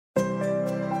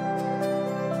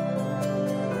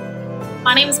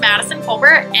My name is Madison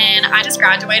Colbert, and I just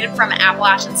graduated from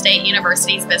Appalachian State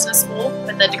University's Business School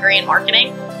with a degree in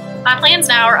marketing. My plans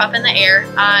now are up in the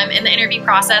air. I'm in the interview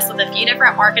process with a few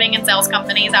different marketing and sales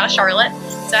companies out of Charlotte,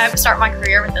 so I hope to start my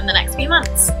career within the next few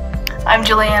months. I'm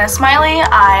Juliana Smiley.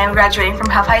 I am graduating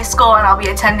from Huff High School, and I'll be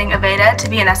attending Aveda to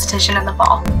be an esthetician in the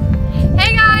fall.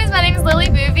 Hey guys, my name is Lily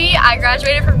Boovy. I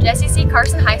graduated from Jesse C.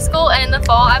 Carson High School, and in the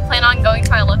fall I plan on going to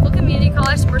my local community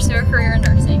college to pursue a career in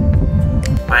nursing.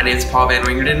 My name is Paul Van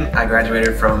Wingerden. I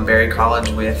graduated from Berry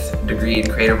College with a degree in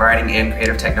creative writing and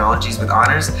creative technologies with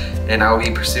honors, and I will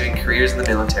be pursuing careers in the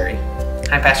military.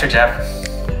 Hi, Pastor Jeff.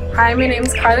 Hi, my name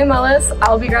is Carly Mullis.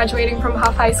 I'll be graduating from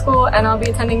Huff High School, and I'll be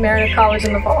attending Meredith College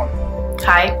in the fall.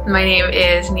 Hi, my name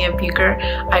is Nia Bucher.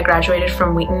 I graduated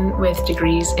from Wheaton with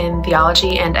degrees in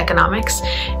theology and economics,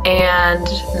 and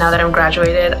now that I'm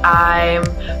graduated, I'm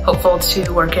hopeful to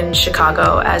work in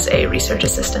Chicago as a research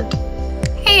assistant.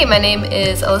 Hey, my name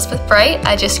is Elizabeth Bright.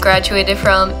 I just graduated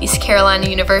from East Carolina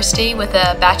University with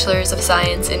a Bachelor's of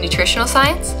Science in Nutritional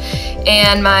Science,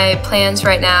 and my plans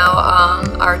right now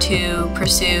are to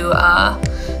pursue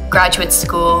graduate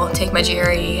school, take my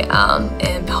GRE,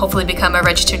 and hopefully become a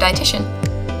registered dietitian.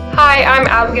 Hi, I'm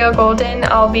Abigail Golden.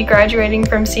 I'll be graduating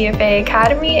from CFA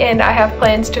Academy, and I have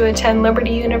plans to attend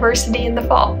Liberty University in the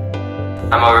fall.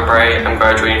 I'm Albert Bright. I'm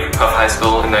graduating from Huff High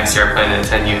School, and next year I plan to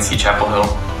attend UNC Chapel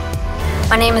Hill.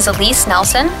 My name is Elise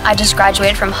Nelson. I just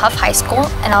graduated from Huff High School,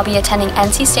 and I'll be attending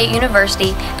NC State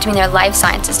University to be in their Life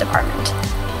Sciences department.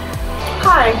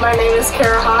 Hi, my name is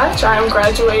Kara Hodge. I am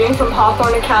graduating from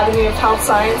Hawthorne Academy of Health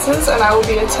Sciences, and I will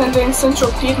be attending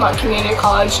Central Piedmont Community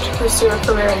College to pursue a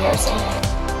career in nursing.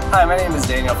 Hi, my name is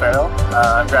Daniel Farrell.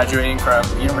 I'm graduating from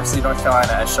the University of North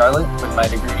Carolina at Charlotte with my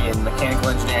degree in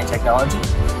mechanical engineering technology,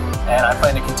 and I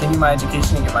plan to continue my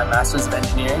education and get my master's of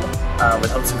engineering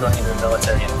with hopes of going into the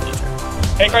military in the future.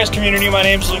 Hey Christ community, my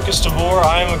name is Lucas DeVore.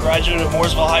 I am a graduate of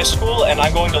Mooresville High School, and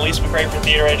I'm going to Lisa McRae for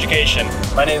theater education.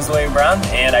 My name is William Brown,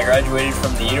 and I graduated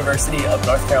from the University of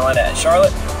North Carolina at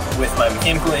Charlotte with my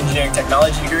mechanical engineering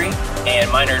technology degree and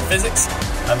minor in physics.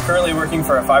 I'm currently working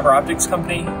for a fiber optics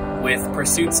company with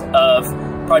pursuits of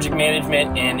project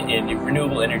management in a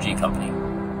renewable energy company.